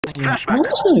Why?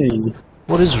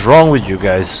 What is wrong with you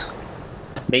guys?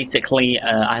 Basically,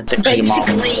 I had to clean mom.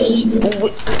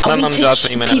 My mum dropped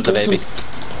me when I was a baby.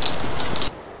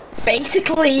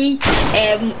 Basically,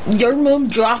 your mum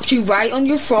dropped you right on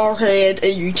your forehead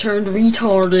and you turned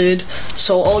retarded,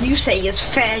 so all you say is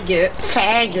faggot,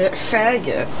 faggot,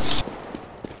 faggot.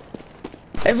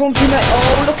 Everyone be like,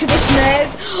 oh look at this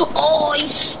Ned, oh he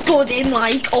stood him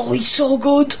like, oh he's so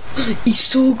good, he's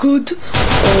so good,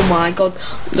 oh my god,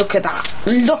 look at that,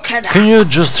 look at that. Can you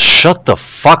just shut the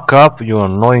fuck up, you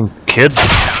annoying kid?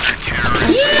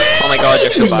 Oh my god, you're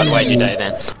so bad, why'd you die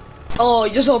then? Oh,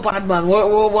 you're so bad, man.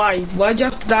 Why? Why'd you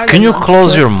have to die? Can you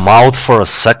close your mouth for a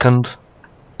second?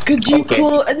 Could you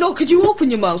no? Could you open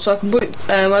your mouth so I can put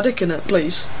my dick in it,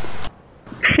 please?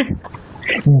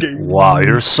 Wow,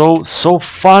 you're so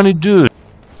funny, dude.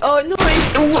 Oh no,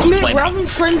 mate, we're having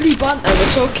friendly banter.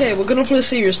 It's okay. We're gonna play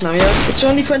serious now, yeah? It's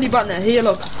only friendly banter. Here,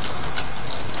 look.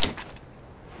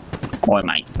 Boy,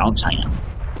 mate, don't say it.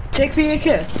 Take the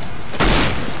AK.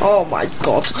 Oh my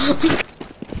god.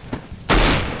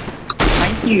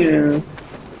 Thank you.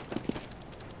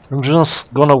 I'm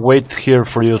just gonna wait here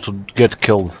for you to get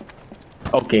killed.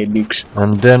 Okay, Dukes.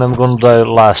 And then I'm gonna die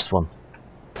last one.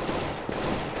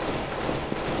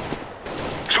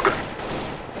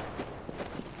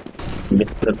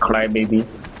 Mr. Crybaby.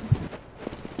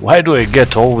 Why do I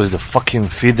get always the fucking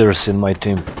feeders in my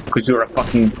team? Because you're a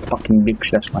fucking Dukes,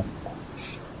 that's why.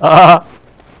 Ah!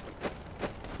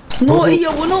 No,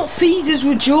 yeah, we're not feeders,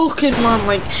 we're joking, man.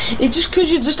 Like, it's just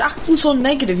because you're just acting so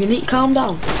negative, you need to calm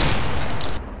down.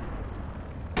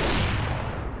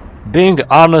 Being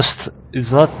honest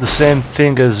is not the same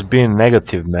thing as being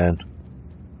negative, man.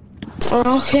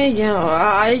 Okay, yeah,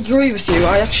 I agree with you,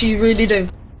 I actually really do.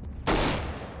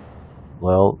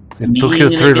 Well, it took you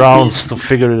 3 rounds to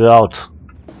figure it out.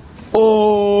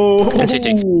 Oh!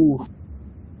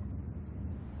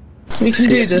 We can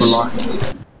do this.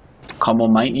 Come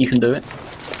on, mate, you can do it.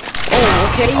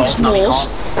 Oh, okay, he just knows.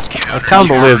 I can't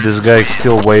believe this guy is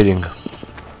still waiting.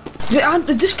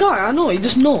 This guy, I know, he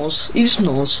just knows. He just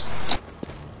knows.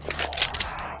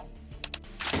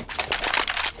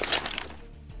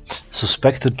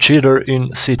 Suspected cheater in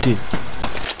CT.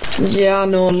 Yeah, I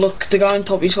know, look, the guy on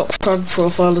top, he's got private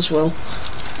profile as well.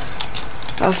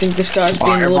 I think this guy's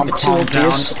being a little bit too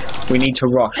obvious. We need to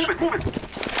rush.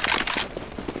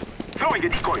 Throwing a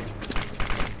decoy.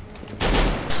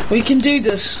 We can do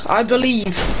this, I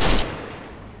believe.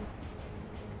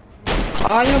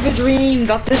 I have a dream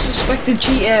that this suspected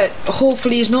cheater,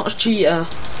 hopefully is not a cheater.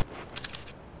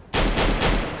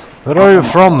 Where are you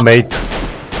from, mate?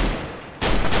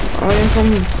 I am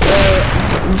from,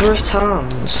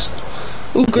 Britons.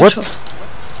 Ooh, good What? shot.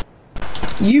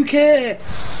 UK!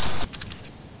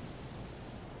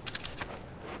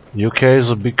 UK is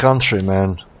a big country,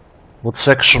 man. What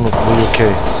section of the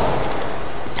UK?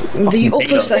 The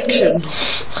upper section.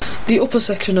 The upper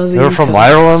section of the UK. You're from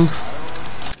Ireland?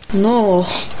 No.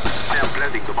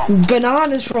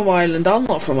 Banana's from Ireland, I'm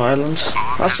not from Ireland.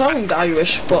 I sound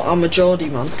Irish, but I'm a Geordie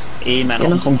man. Hey man, You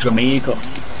I'm know? from Jamaica.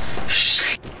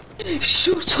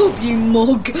 Shut up, you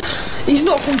mug. He's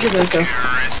not from Jamaica.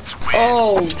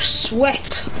 Oh,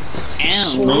 sweat.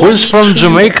 Who's from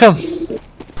Jamaica?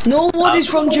 No one is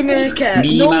from Jamaica.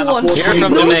 Me, No man, one. You're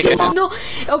from Jamaica. No.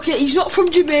 Okay, he's not from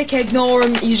Jamaica. Ignore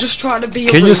him. He's just trying to be a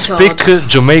Can you retard. speak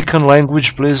Jamaican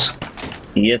language, please?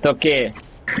 Yes, okay.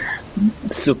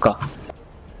 Suka.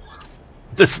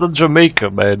 That's not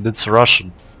Jamaica, man. It's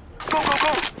Russian.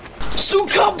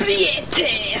 Sukabliet!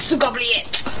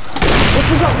 Sukabliet! What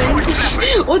does that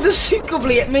mean? What does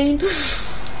sukabliet mean?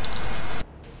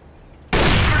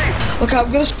 Okay,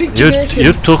 I'm gonna speak Jamaican.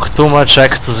 You took too much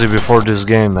ecstasy before this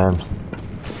game, man.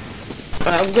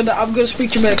 I'm gonna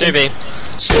speak Jamaican. JB.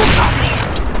 Sukabliet!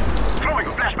 Throwing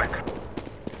a flashback.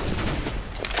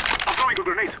 I'm throwing a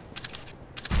grenade.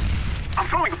 I'm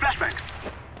throwing a flashback.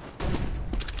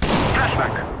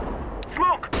 Flashback.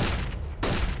 Smoke.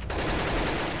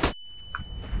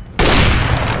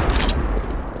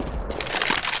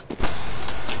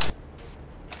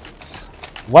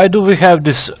 Why do we have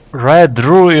this Red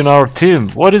Drew in our team?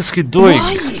 What is he doing?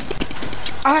 Why?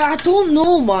 I don't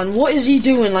know, man. What is he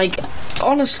doing? Like,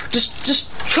 honest,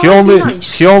 just try to be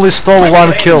nice. He only stole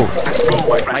 1 kill.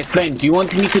 My friend, do you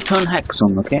want me to turn hacks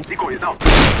on, okay? Decoy is out.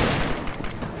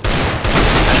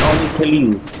 I only tell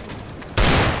you.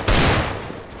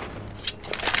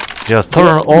 Yeah,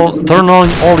 turn on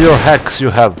all your hacks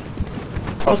you have.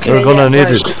 Okay, You're gonna yeah,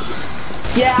 need right. it.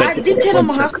 Yeah, I did tell him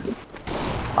a hack.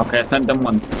 Okay, I sent them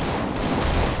one.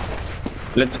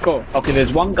 Let's go. Okay,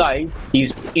 there's one guy.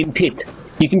 He's in pit.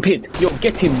 He's in pit. Yo,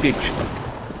 get him, bitch.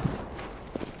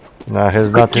 Nah,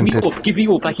 he's Quick, not give in me pit. up, give me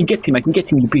up. I can get him,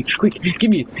 the beach. Quick, give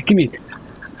me it.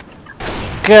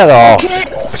 Get off! Okay.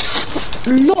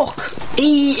 Look,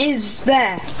 he is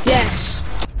there. Yes.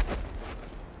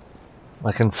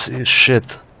 I can see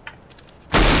shit.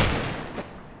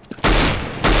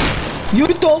 You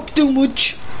talk too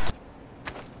much.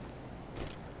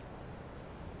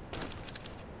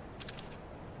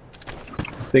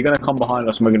 They're gonna come behind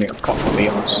us and we're gonna get properly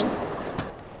on us.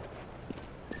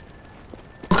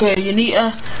 Okay,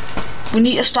 we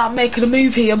need to start making a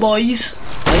move here, boys.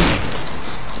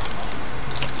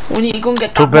 We need to go and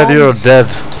get Too that bad bomb. you're dead.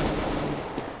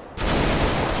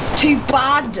 Too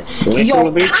bad Wait your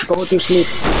till the beach, go cat's... to sleep.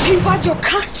 Too bad your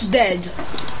cat's dead.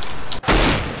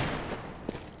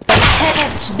 Your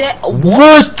cat's dead.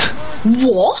 What?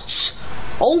 What?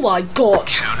 Oh my god.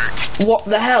 What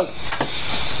the hell?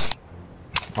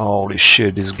 Holy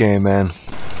shit, this game, man.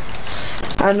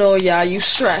 I know, yeah, you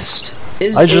stressed.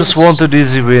 I just wanted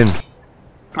easy win.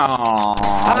 Aww,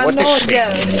 I what know, a shame.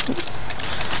 yeah.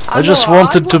 I just know,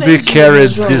 wanted to want be easy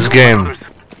carried as well. this game.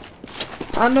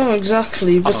 I know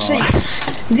exactly, but see,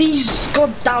 these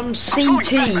goddamn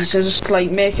CTs are just like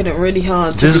making it really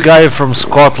hard. This guy from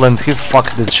Scotland, he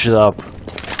fucked this shit up.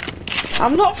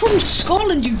 I'm not from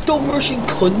Scotland, you dumb Russian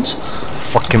cunt.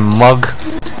 Fucking mug.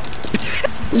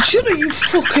 Shut up, you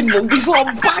fucking mug, before I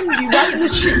bang you right in the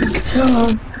cheek.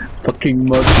 Fucking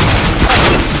mud.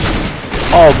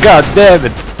 Oh god damn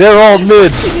it, they're all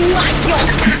mid.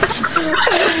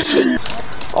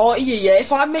 Oh yeah,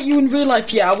 if I met you in real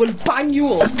life, yeah, I will bang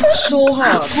you up so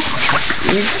hard.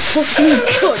 You fucking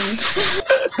cunt.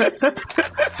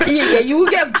 Yeah, you will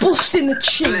get bust in the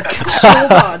cheek so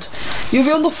bad. You'll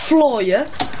be on the floor, yeah?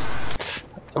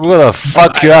 I'm gonna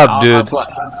fuck you up, dude.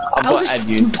 I'll add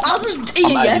you.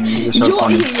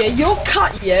 Your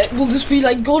cat, yeah, will just be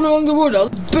like going along the road, I'll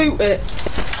boot it.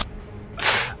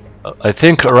 I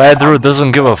think Radru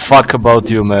doesn't give a fuck about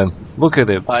you, man. Look at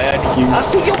him. I add you. I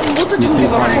think your mother doesn't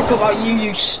give a fuck about you,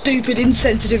 you stupid,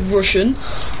 insensitive Russian.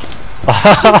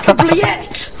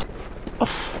 Bliet.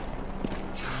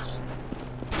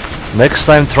 Next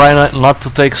time try not to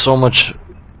take so much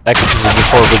ecstasy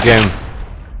before the game.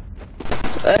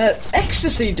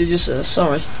 Ecstasy, did you say?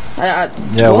 Sorry.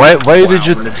 Yeah, why did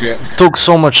you took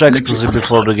so much ecstasy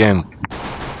before the game?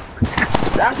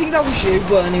 I think that was you,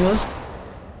 but anyway.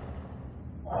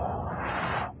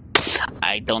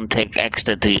 I don't take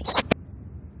ecstasy.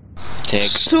 Take.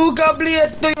 Suga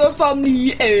bliet to your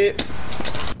family,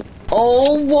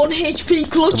 Oh, 1 HP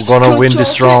clutch. I'm gonna win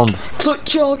this round.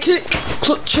 Clutch your kick.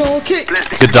 Clutch your kick.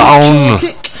 Get down!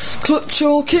 Clutch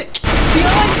your kick.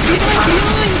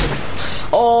 Behind.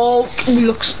 Oh,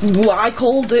 looks. I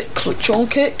called it. Clutch your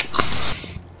kick.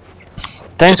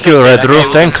 Thank you,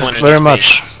 Redru. Thank you very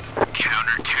much.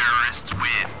 Counter-terrorists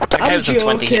win. That guy was on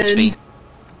 20 HP.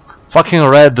 Fucking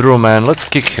Redru, man. Let's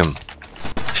kick him.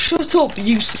 Shut up,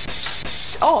 you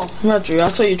Oh, Rodri, I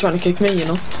thought you were trying to kick me, you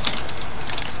know.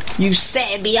 You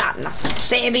Serbian.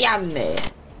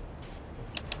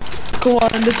 Go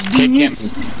on, let's do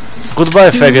this.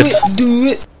 Goodbye, faggot. Do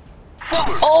it.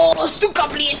 Oh, suka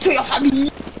bliet to your family.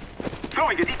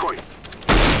 Throwing a decoy.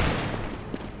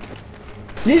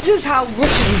 This is how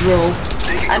Russians roll.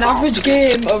 An average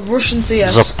game of Russian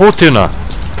CS. Zaputina.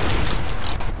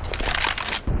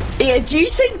 Yeah, do you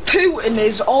think Putin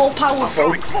is all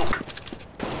powerful? Throwing smoke.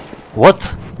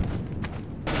 What?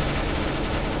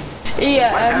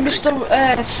 Yeah, Mr.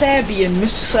 Serbian,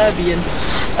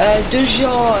 does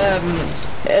your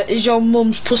is your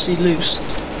mum's pussy loose?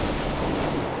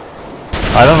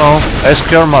 I don't know.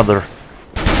 Ask your mother.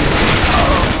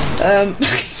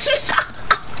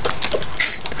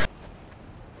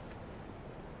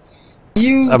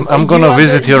 I'm gonna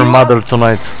visit your mother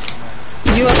tonight.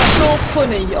 You are so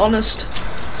funny, honest.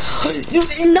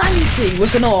 90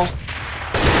 with an R.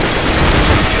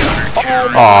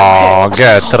 Oh,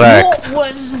 get wrecked.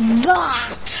 What was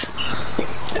that?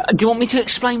 Do you want me to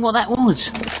explain what that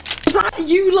was? Was that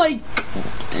you like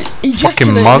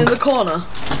ejaculating mug. in the corner?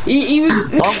 He was.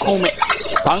 Don't call me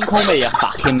you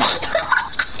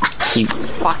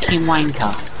fucking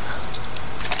wanker.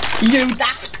 You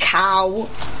daft cow.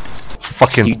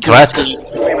 Fucking You threat.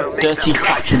 dirty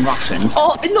fucking Russian.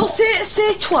 Oh no!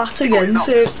 Say twat again.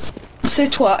 Say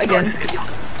twat again.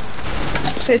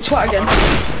 Say twat again.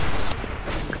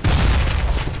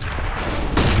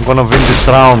 I'm gonna win this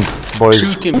round,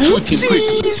 boys. Shoot him quick.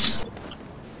 Jeez.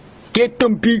 Get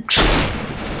them peaks.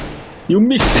 You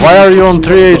missed him. Why are you on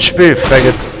 3 HP,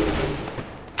 faggot?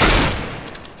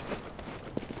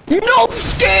 No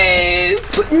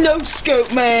scoop! No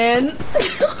scope, man!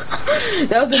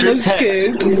 That was a no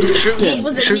scoop. It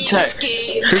was a no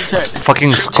scoop.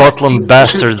 Fucking Scotland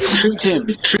bastards. Shoot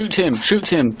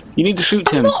him. You need to shoot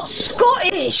him. I'm not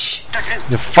Scottish!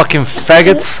 You fucking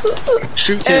faggots.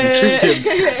 Shoot him.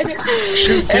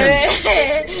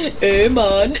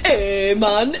 Man,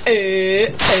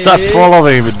 Stop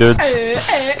following me, dudes.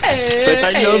 But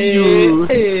I love you.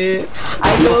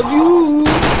 I love you.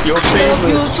 Your I love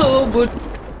favorite. you so good.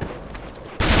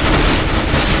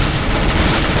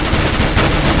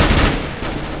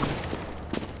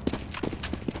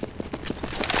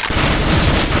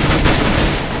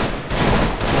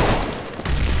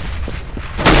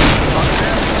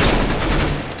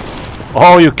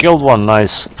 Oh, you killed one,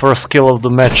 nice. First kill of the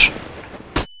match.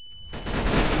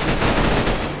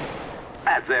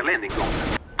 That's their landing zone.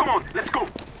 Come on, let's go.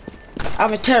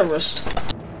 I'm a terrorist.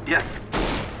 Yes.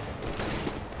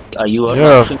 Are you a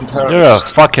You're Russian terrorist?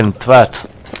 a fucking twat.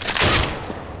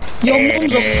 Your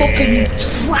mum's a fucking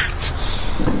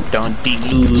twat. Don't be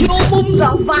rude. Your mum's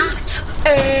a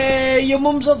vat. Your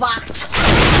mum's a vat.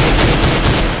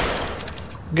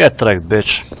 Get wrecked,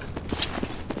 bitch.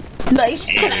 Nice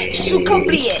try. Suka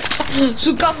bliet.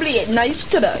 Suka bliet. Nice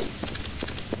try.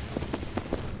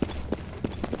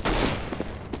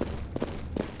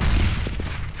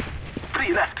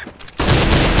 Three left.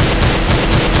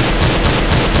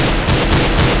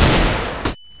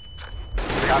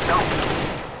 They are down.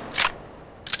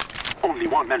 Only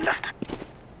one man left.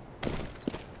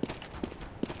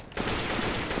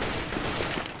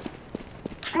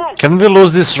 Smoke. Can we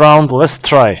lose this round? Let's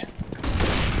try.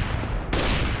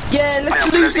 Yeah,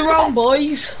 let's lose the round,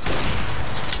 boys.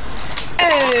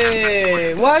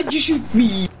 Hey, why'd you shoot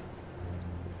me?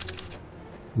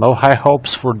 No high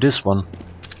hopes for this one.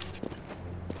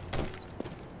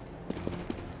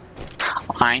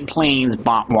 I'm playing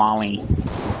Bot Wally.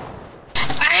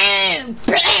 Bam!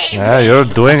 Yeah, you're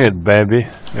doing it, baby.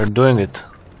 You're doing it.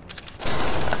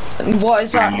 What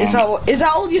is that? Is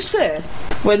that all you say?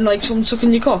 When like someone's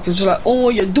sucking your cock, it's just like, oh,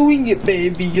 you're doing it,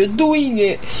 baby. You're doing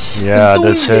it. Yeah, You're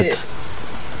that's doing it.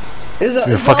 Is that?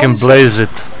 You is that fucking all say? blaze it.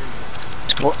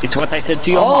 It's what I said to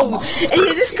your Oh, mama. hey,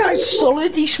 this guy's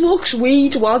solid. He smokes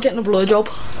weed while getting a blowjob.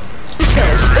 He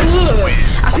said, "Ugh,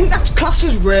 I think that's classed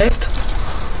as rape.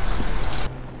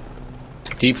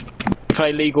 Do you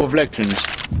play League of Legends?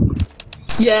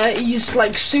 Yeah, he's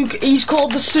like he's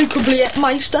called the Sukabliet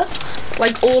Meister,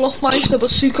 like Olaf Meister, but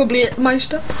Sukabliet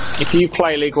Meister. If you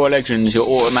play League of Legends, you're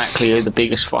automatically the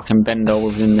biggest fucking bender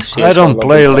within the CS. I don't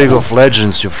play League of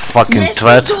Legends, you fucking Yes,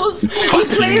 twat. he does. He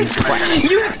plays.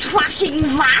 You fucking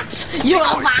vat. You're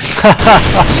a vat.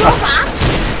 You're a vat.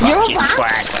 You're a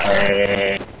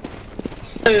vat.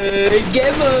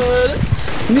 Gamer,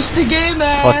 Mr.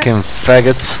 Gamer. Fucking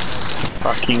faggots.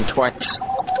 Fucking twat.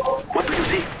 What do you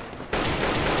see?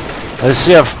 I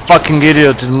see a fucking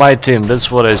idiot in my team,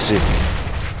 that's what I see.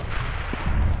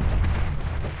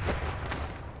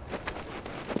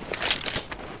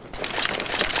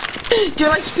 Do you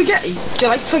like spaghetti? Do you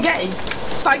like spaghetti?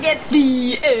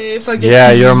 Spaghetti.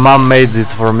 Yeah, your mom made it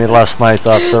for me last night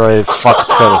after I fucked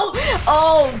her.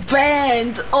 Oh,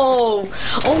 banned. Oh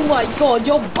my god,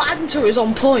 your banter is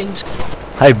on point.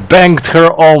 I banged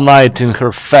her all night in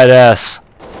her fat ass.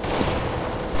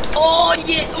 Oh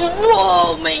yeah,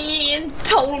 whoa man,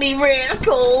 totally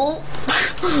radical.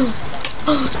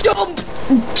 Jump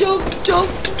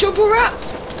a rap.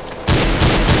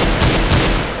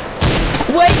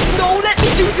 Wait, no, let me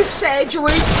do the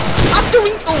surgery. I'm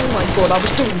doing, oh my god, I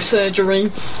was doing surgery.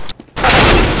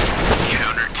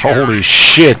 Holy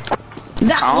shit.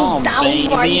 That Oh, was baby,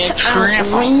 downright a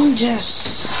triple.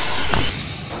 outrageous.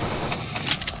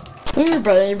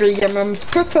 Baby, I'm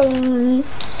perfect.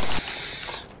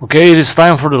 Okay, it is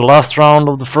time for the last round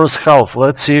of the first half.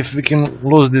 Let's see if we can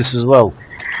lose this as well.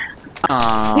 So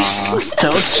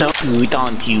good,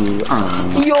 aren't you?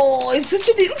 Yo, it's such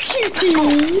a little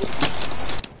cutie.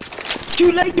 Do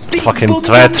you like big Fucking bum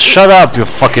threat. bum? Shut up, you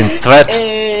fucking threat.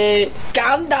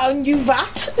 Calm down, you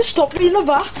vat. Stop being a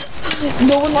vat.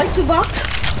 No one likes a vat.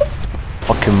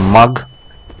 Fucking mug.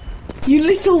 You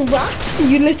little rat.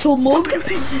 You little mug.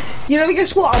 You know,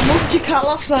 guess what? I mugged your cat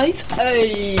last night.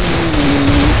 Hey.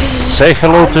 Say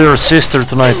hello to your sister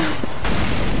tonight.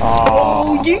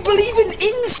 Oh, you believe in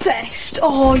incest?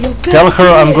 Oh, you're Tell her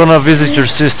I'm gonna visit your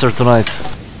sister tonight.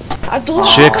 I don't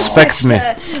She have a expects me.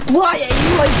 sister. Why are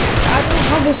you like? I don't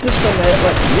have a sister, mate.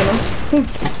 Like, you know.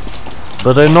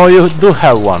 But I know you do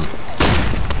have one.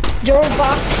 You're a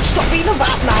vat. Stop being a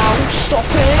vat now. Stop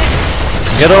it.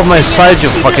 Get off my side, you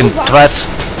fucking twat.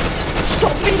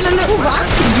 Stop being a little rat,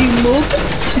 you mug.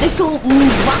 Little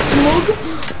vat mug.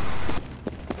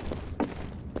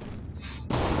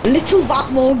 Little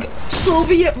vat mug,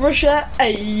 Soviet Russia,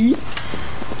 ayy.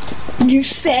 You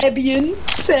Serbian,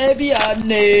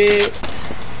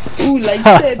 Ooh, like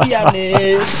Serbian,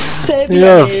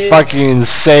 You're fucking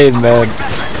insane, man.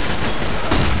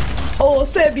 Oh,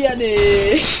 Serbian.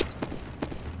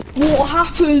 What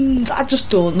happened? I just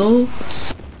don't know.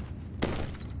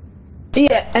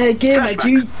 Yeah, gamer,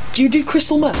 do you do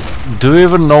crystal meth? Do you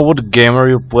even know what game are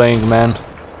you playing, man?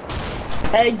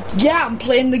 Yeah, I'm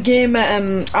playing the game.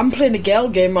 I'm playing a girl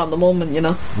game at the moment. You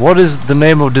know. What is the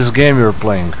name of this game you're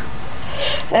playing?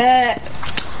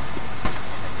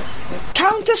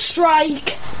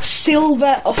 Counter-Strike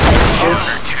Silver Offensive.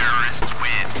 Terrorists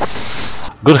win.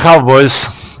 Good how, boys.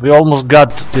 We almost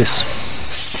got this.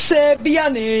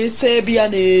 Serbianis.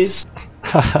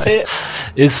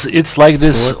 It's like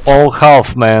this all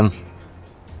half, man.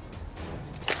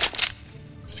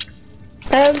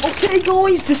 Okay,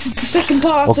 guys, this is the second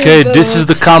part. Okay, of, this is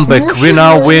the comeback. We Russian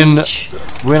now win. Rage.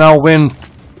 We now win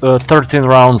 13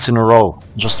 rounds in a row.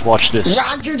 Just watch this.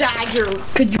 Roger Dagger,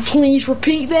 could you please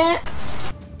repeat that?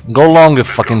 Go long, you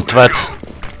fucking twat.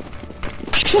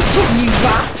 Shut up, you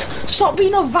vat! Stop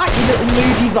being a vat, you little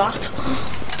moody vat!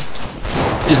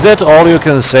 Is that all you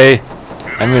can say?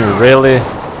 I mean, really?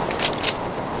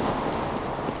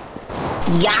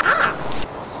 Yeah!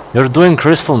 You're doing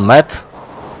crystal meth?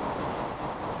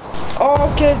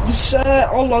 Okay, this,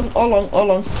 hold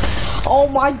on. Oh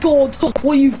my god, what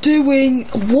are you doing?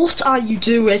 What are you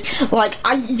doing? Like,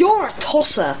 you're a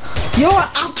tosser. You're an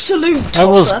absolute tosser. I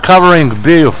was covering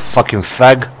B, you fucking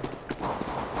fag.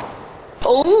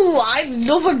 Oh, I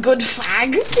love a good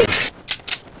fag.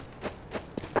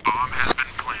 Bomb has been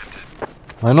planted.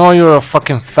 I know you're a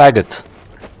fucking faggot.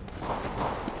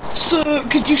 Sir,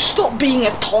 could you stop being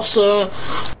a tosser?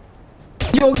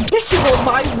 You're getting on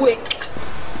my wick.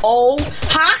 Oh,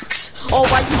 hacks! Oh,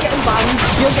 why are you getting banned?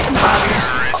 You're getting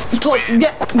banned.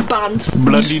 Get banned.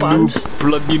 Bloody banned.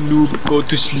 noob, go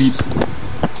to sleep.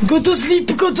 Go to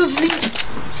sleep, go to sleep.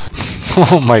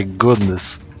 Oh my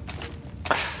goodness.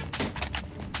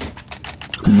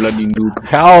 Bloody noob.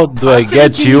 How do I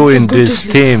get think you need to in go to this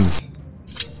sleep. team?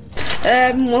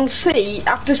 Well, see,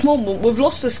 at this moment we've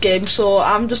lost this game, so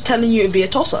I'm just telling you to be a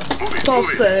tosser.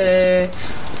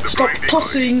 Stop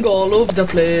tossing all over the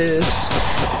place.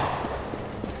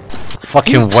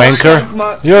 Fucking You toss wanker. like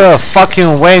my- You're a fucking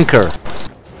wanker.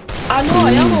 I know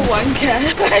I am a wanker.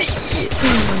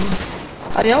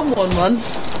 I am one, man.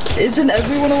 Isn't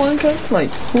everyone a wanker?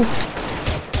 Like, ooh.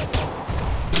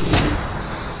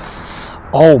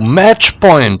 Oh, match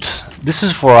point. This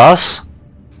is for us.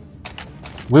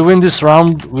 We win this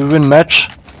round, we win match.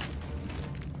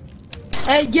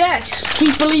 Yes,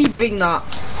 keep believing that.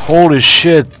 Holy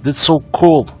shit, that's so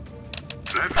cool.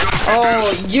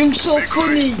 Oh, you so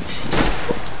funny.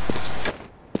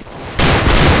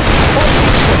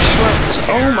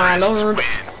 Oh my lord.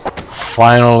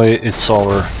 Finally, it's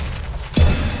over.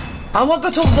 I'm at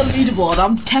the top of the leaderboard.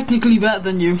 I'm technically better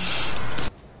than you.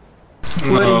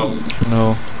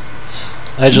 No.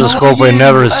 I just No, hope I you-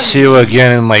 never see you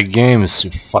again in my games,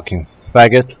 you fucking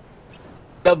faggot.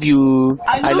 Love you.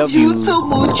 I love you so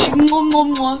much. Mwah,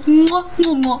 mwah, mwah, mwah,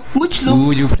 mwah, mwah. Much love.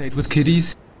 Ooh, you played with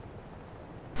kitties?